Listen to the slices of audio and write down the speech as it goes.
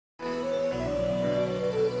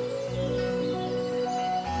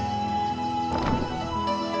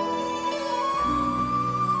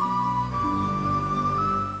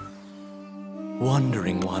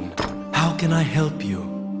Wandering One. How can I help you?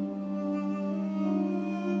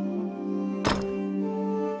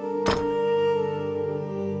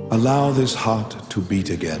 Allow this heart to beat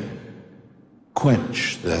again.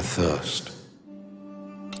 Quench their thirst.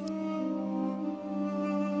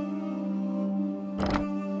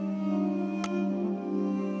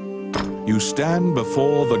 You stand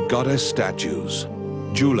before the goddess statues.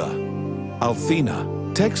 Jula, Althena.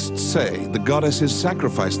 Texts say the goddesses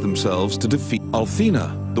sacrificed themselves to defeat.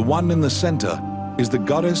 Althena, the one in the center, is the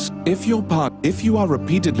goddess if you are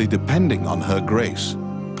repeatedly depending on her grace.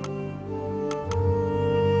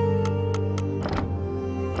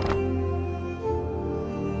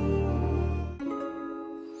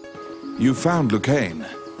 You found Lucane,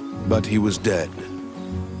 but he was dead.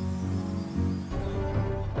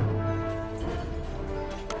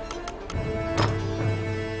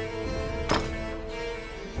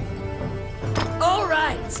 All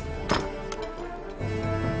right.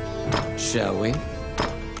 Shall we?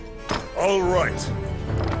 All right.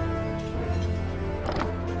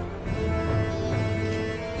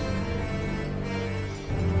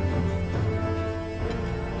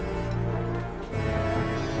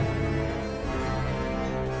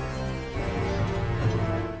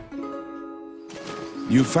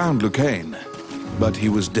 You found Lucane, but he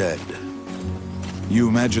was dead. You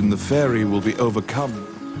imagine the fairy will be overcome.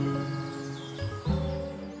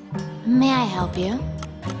 May I help you?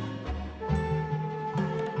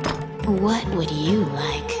 What would you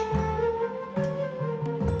like?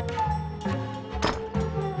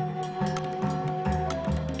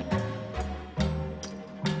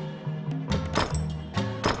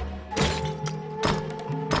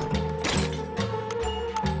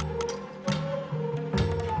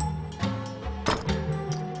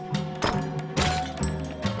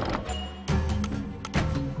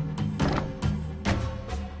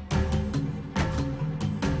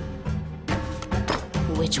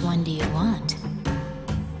 Which one do you want?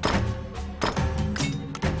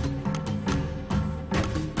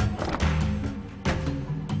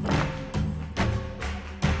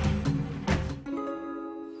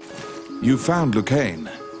 You found Lucane,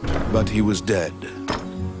 but he was dead.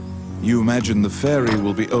 You imagine the fairy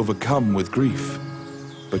will be overcome with grief,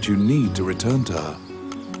 but you need to return to her.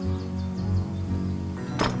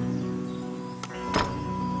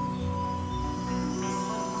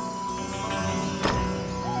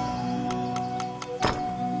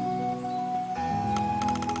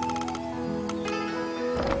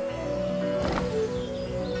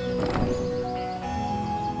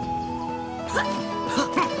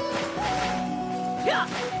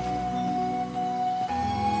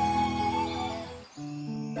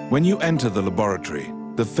 When you enter the laboratory,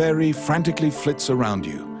 the fairy frantically flits around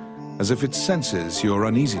you, as if it senses your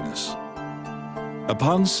uneasiness.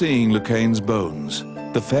 Upon seeing Lucane's bones,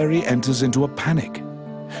 the fairy enters into a panic.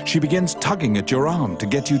 She begins tugging at your arm to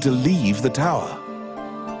get you to leave the tower.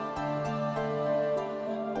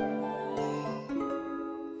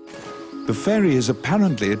 The fairy is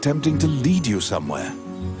apparently attempting to lead you somewhere.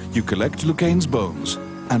 You collect Lucane's bones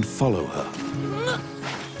and follow her.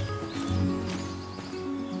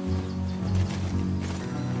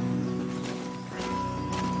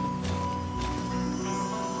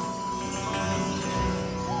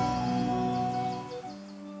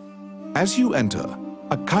 As you enter,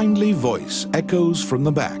 a kindly voice echoes from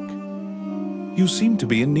the back. You seem to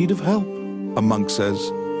be in need of help, a monk says,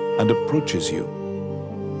 and approaches you.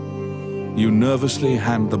 You nervously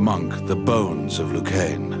hand the monk the bones of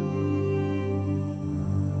Lucane.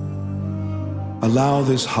 Allow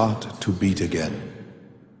this heart to beat again.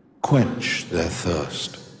 Quench their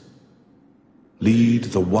thirst. Lead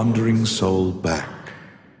the wandering soul back.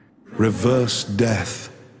 Reverse death.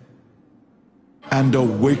 And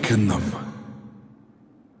awaken them.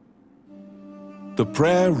 The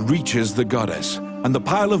prayer reaches the goddess, and the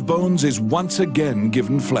pile of bones is once again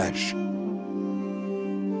given flesh.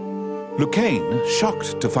 Lucane,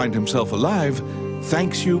 shocked to find himself alive,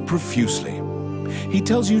 thanks you profusely. He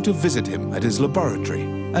tells you to visit him at his laboratory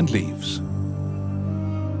and leaves.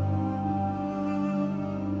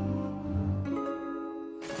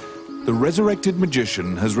 The resurrected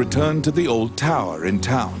magician has returned to the old tower in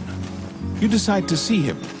town. You decide to see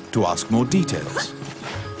him to ask more details.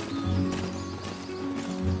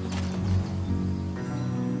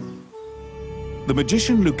 The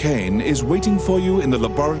magician Lucane is waiting for you in the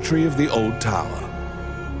laboratory of the old tower.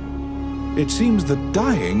 It seems that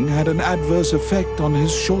dying had an adverse effect on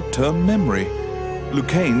his short-term memory.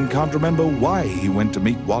 Lucane can't remember why he went to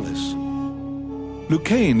meet Wallace.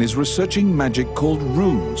 Lucane is researching magic called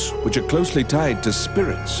runes, which are closely tied to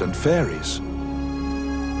spirits and fairies.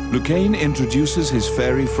 Lucane introduces his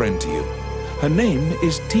fairy friend to you. Her name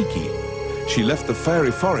is Tiki. She left the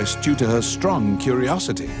fairy forest due to her strong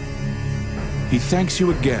curiosity. He thanks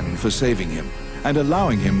you again for saving him and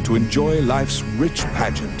allowing him to enjoy life's rich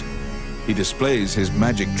pageant. He displays his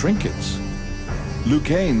magic trinkets.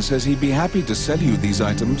 Lucane says he'd be happy to sell you these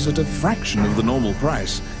items at a fraction of the normal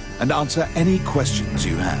price and answer any questions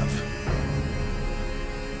you have.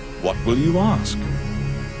 What will you ask?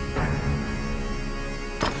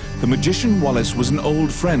 The magician Wallace was an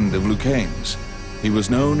old friend of Lucane's. He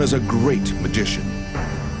was known as a great magician.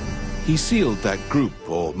 He sealed that group,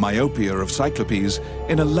 or myopia of Cyclopes,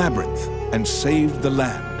 in a labyrinth and saved the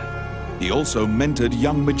land. He also mentored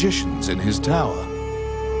young magicians in his tower.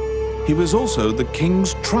 He was also the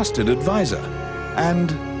king's trusted advisor,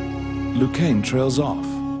 and Lucane trails off.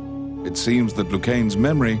 It seems that Lucane's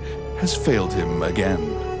memory has failed him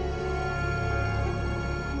again.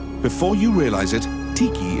 Before you realize it,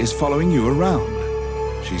 Tiki is following you around.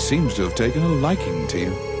 She seems to have taken a liking to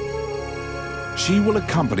you. She will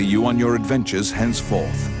accompany you on your adventures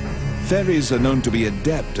henceforth. Fairies are known to be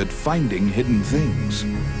adept at finding hidden things.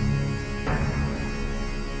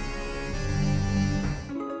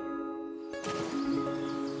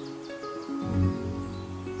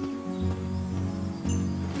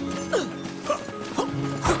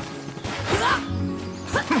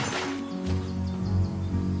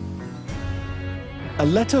 A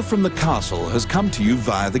letter from the castle has come to you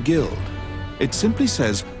via the guild. It simply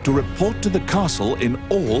says to report to the castle in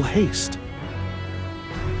all haste.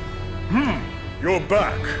 You're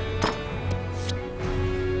back.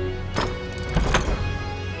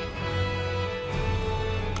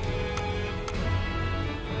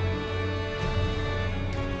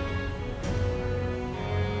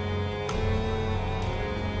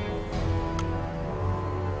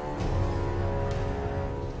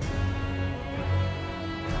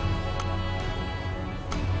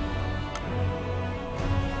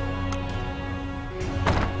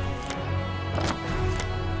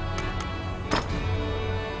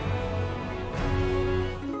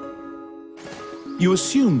 You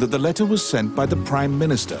assume that the letter was sent by the Prime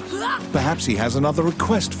Minister. Perhaps he has another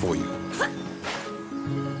request for you.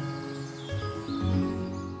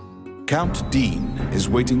 Count Dean is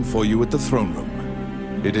waiting for you at the throne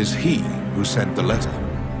room. It is he who sent the letter.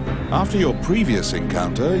 After your previous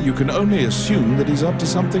encounter, you can only assume that he's up to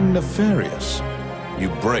something nefarious. You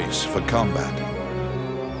brace for combat.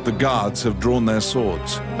 The guards have drawn their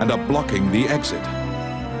swords and are blocking the exit.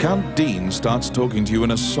 Count Dean starts talking to you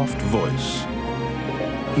in a soft voice.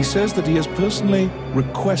 He says that he has personally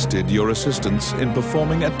requested your assistance in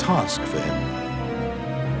performing a task for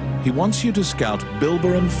him. He wants you to scout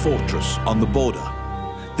Bilberon Fortress on the border.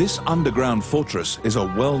 This underground fortress is a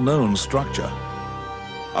well-known structure.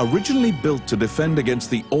 Originally built to defend against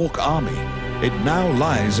the Orc army, it now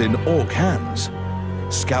lies in Orc hands.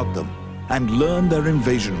 Scout them and learn their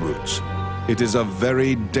invasion routes. It is a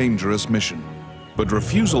very dangerous mission, but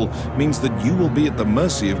refusal means that you will be at the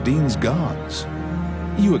mercy of Dean's guards.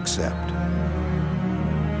 You accept.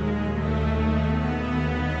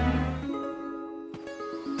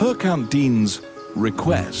 Per Count Dean's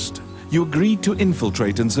request, you agreed to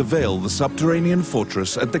infiltrate and surveil the subterranean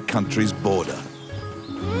fortress at the country's border.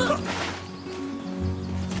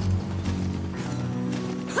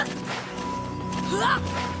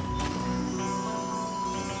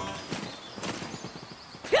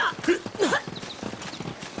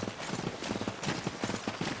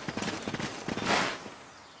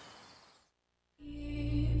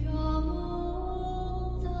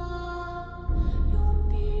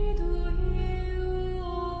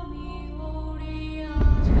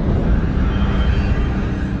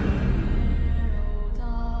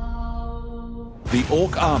 The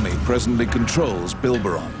Orc army presently controls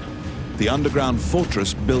Bilberon, the underground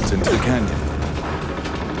fortress built into the canyon.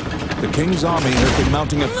 The King's army has been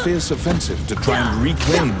mounting a fierce offensive to try and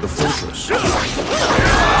reclaim the fortress.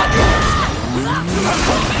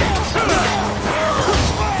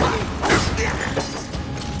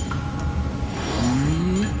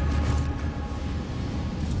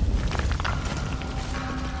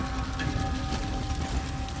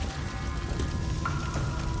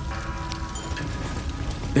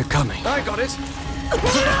 They're coming. I got it.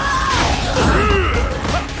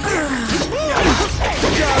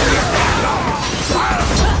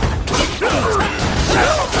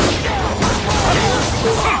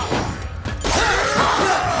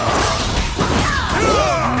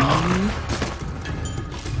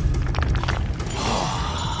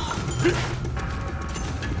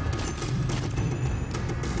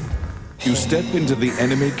 You step into the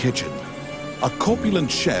enemy kitchen. a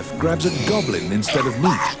corpulent chef grabs a goblin instead of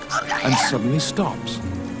meat and suddenly stops.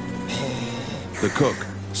 The cook,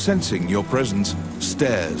 sensing your presence,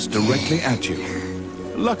 stares directly at you.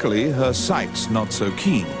 Luckily, her sight's not so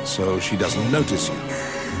keen, so she doesn't notice you.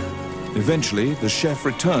 Eventually, the chef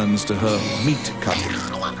returns to her meat cutting.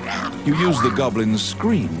 You use the goblin's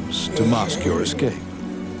screams to mask your escape.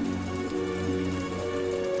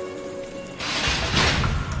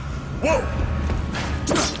 Whoa!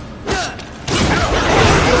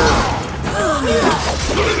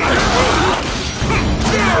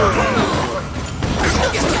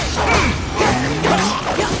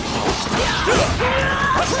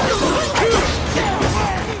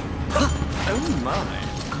 Oh my.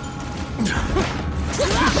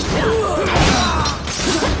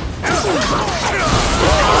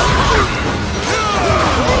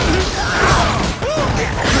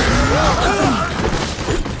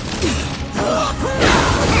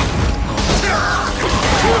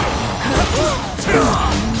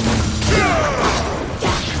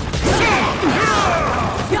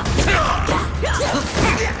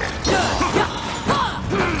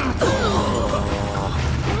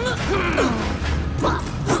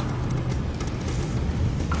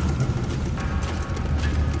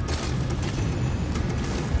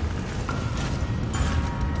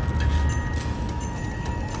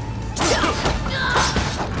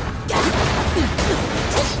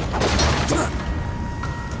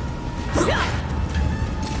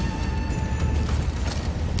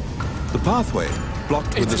 The pathway,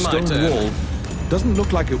 blocked with a It's my stone turn. wall, doesn't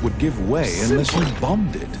look like it would give way unless you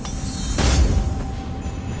bombed it.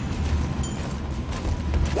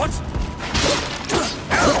 What?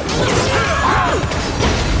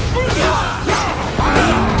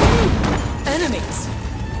 Enemies!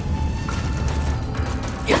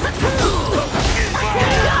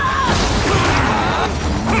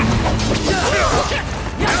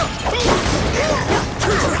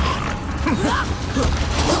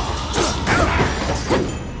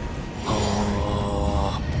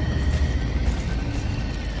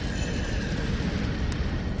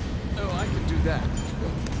 Oh, I could do that.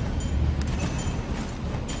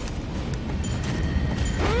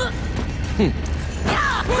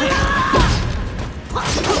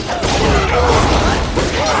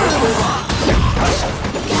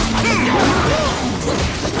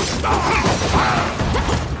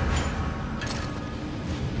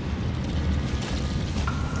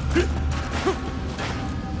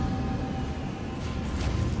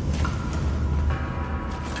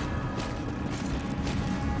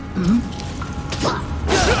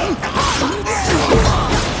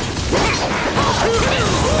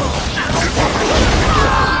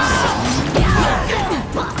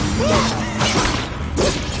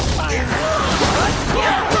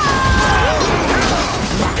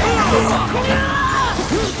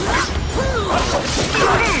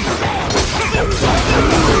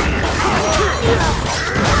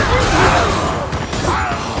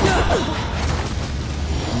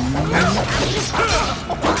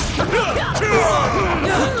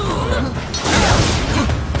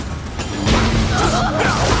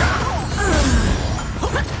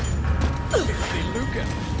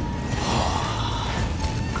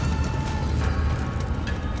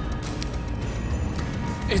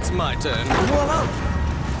 It's my turn.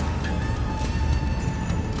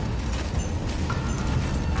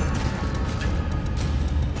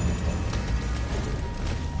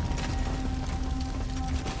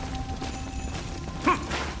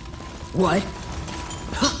 What?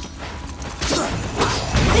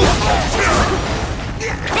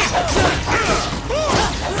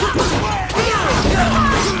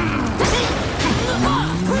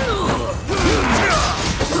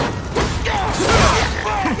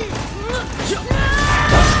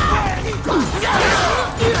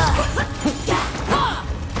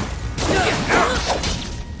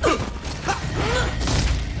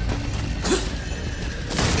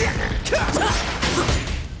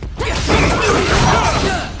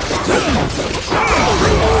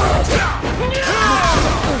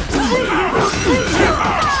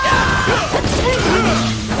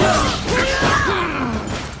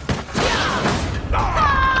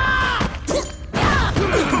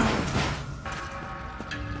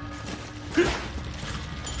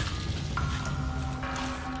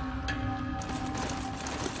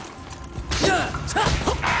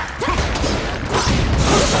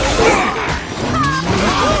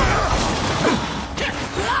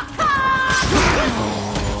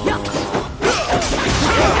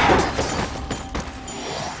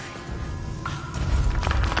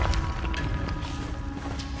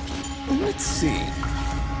 Let's see.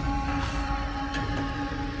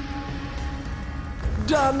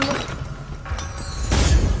 Done.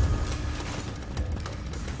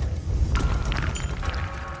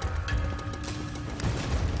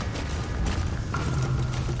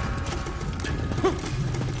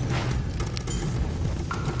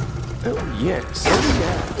 Oh, yes. Oh,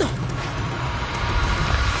 yeah.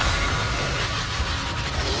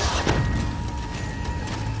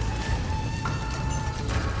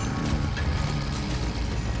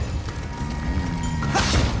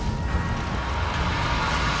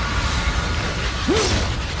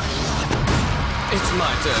 It's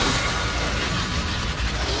my turn.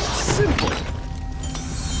 Simple.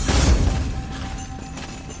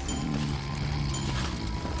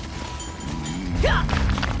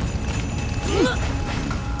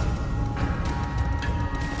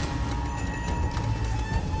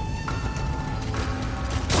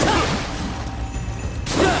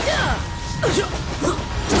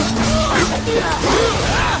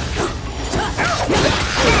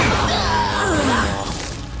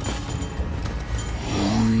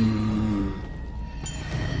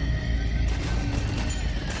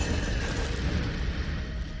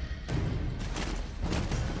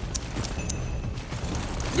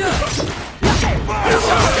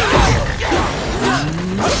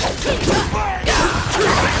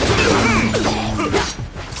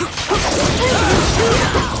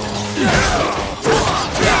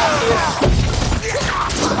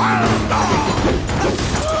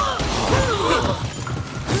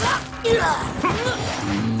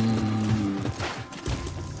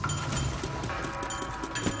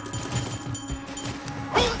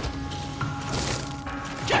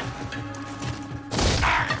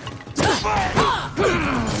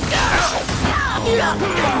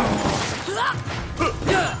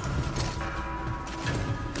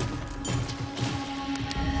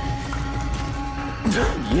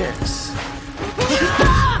 Yes.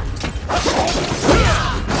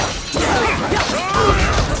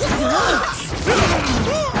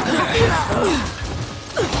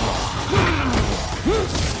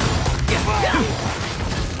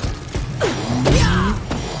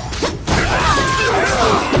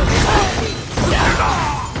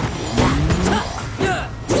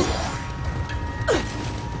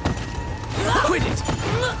 Quit it.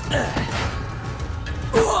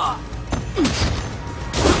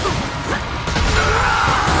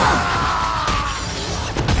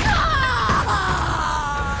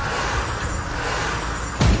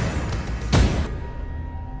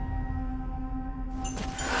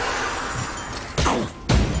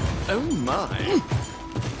 Oh my.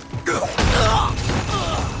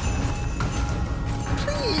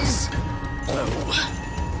 Please. Oh.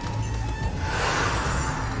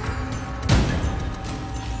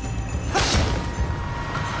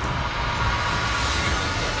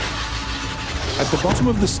 At the bottom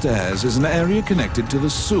of the stairs is an area connected to the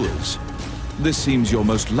sewers. This seems your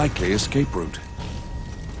most likely escape route.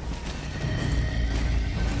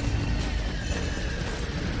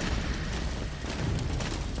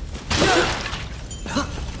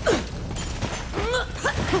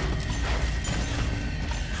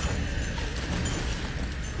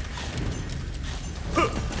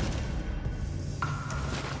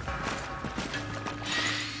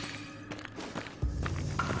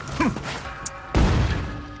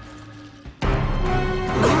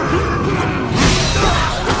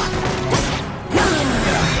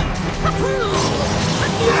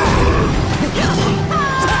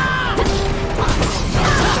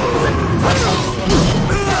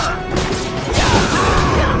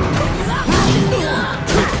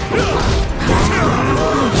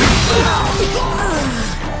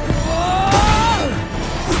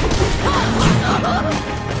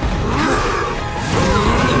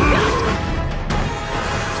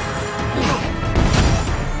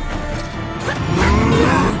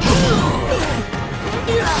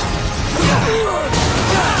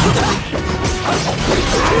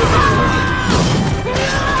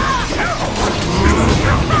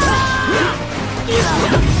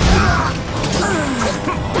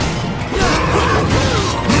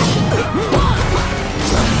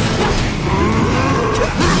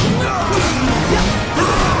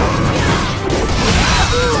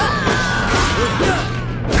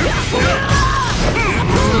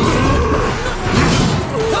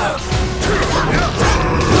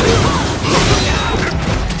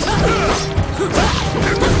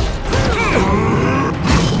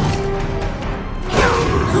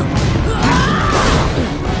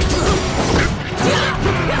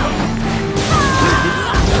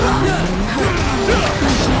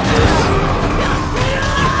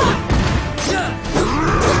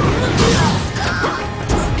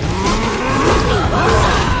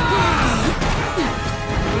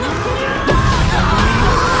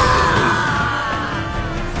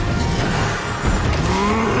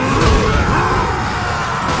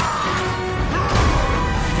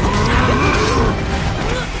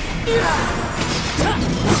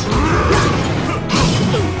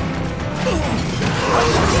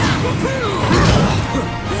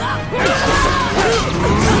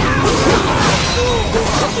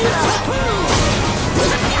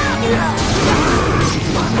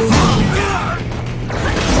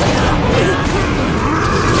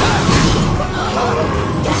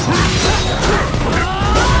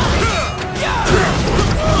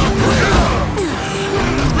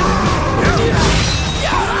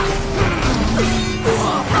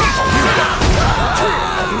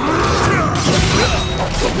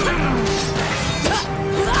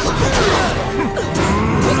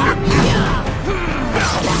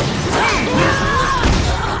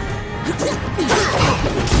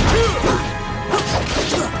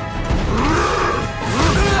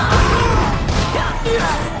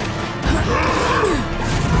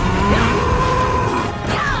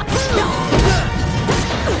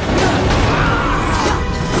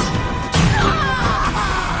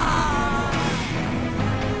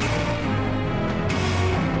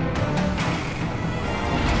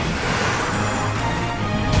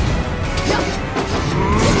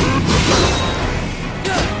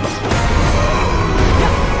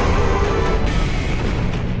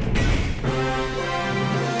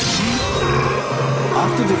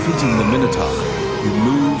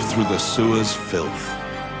 sewer's filth.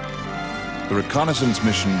 The reconnaissance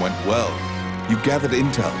mission went well. You gathered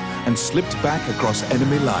intel and slipped back across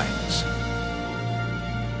enemy lines.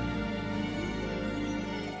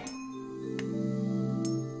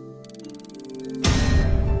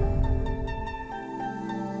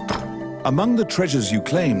 Among the treasures you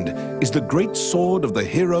claimed is the great sword of the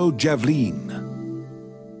hero Javelin.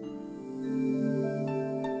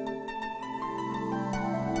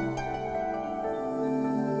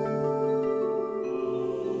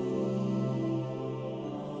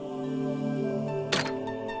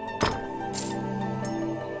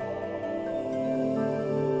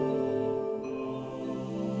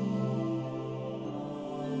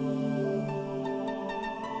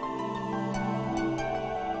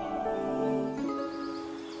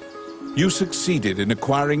 You succeeded in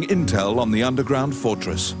acquiring intel on the underground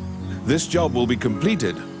fortress. This job will be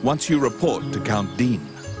completed once you report to Count Dean.